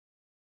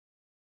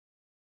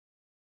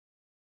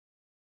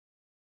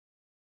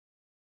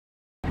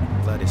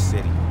this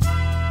city.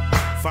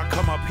 If I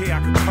come up here, I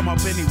can come up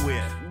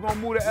anywhere. You gonna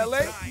move to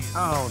LA?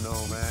 I don't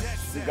know, man.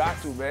 You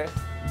got to, man.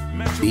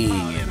 Being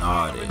an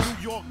artist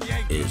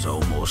is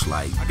almost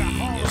like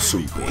being a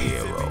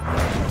superhero.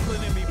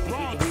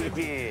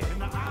 Yeah.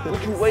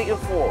 What you waiting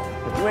for?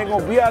 You ain't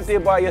gonna be out there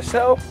by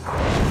yourself?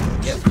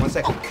 Yes, 1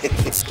 second.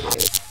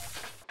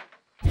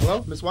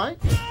 Hello, Miss White?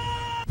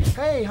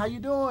 Hey, how you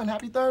doing?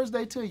 Happy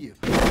Thursday to you.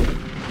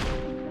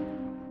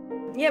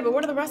 Yeah, but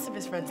what are the rest of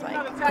his friends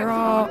like? They're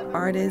all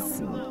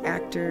artists,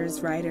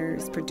 actors,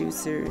 writers,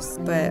 producers,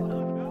 but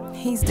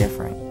he's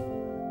different.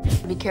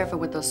 Be careful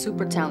with those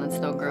super talents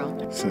though, girl.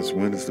 Since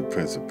when is the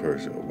Prince of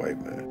Persia a white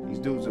man? These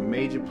dudes are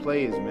major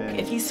players, man.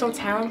 If he's so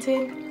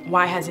talented,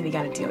 why hasn't he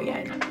got a deal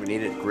yet? We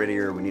need it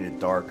grittier, we need it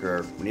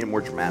darker, we need it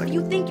more dramatic.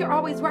 You think you're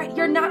always right.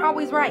 You're not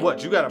always right.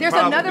 What, you got a There's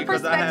problem another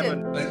because perspective.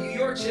 I haven't... A New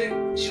York chick,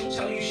 she'll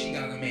tell you she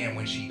got a man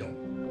when she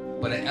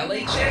don't. But an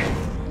LA chick,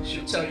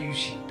 she'll tell you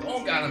she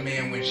don't got a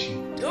man when she do.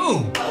 You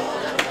know what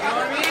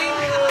I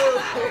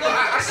mean? No,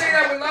 I say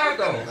that with love,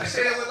 though. I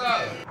say that with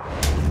love.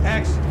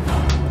 Action.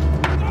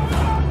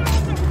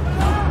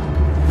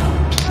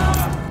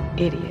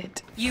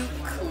 Idiot. You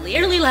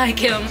clearly like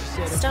him.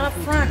 Stop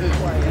fronting.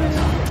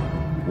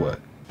 What?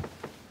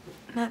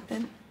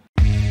 Nothing.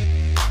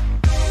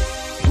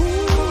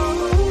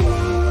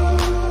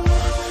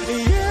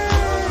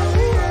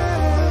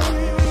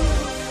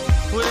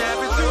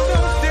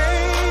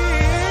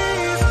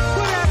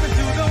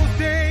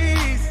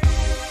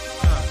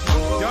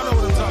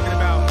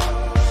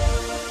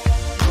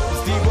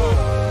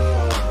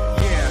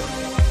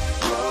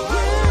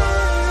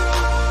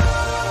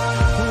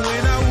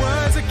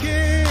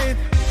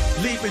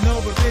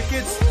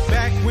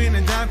 Back when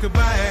a dime could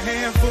buy a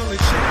handful of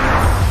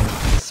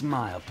chicken.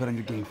 Smile, put on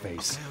your game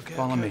face.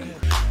 Follow me.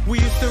 We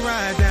used to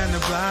ride down the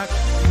block,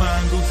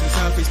 mongoose and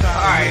selfie stop.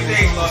 All right,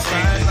 thanks, Los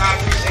Angeles. I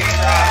appreciate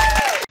that.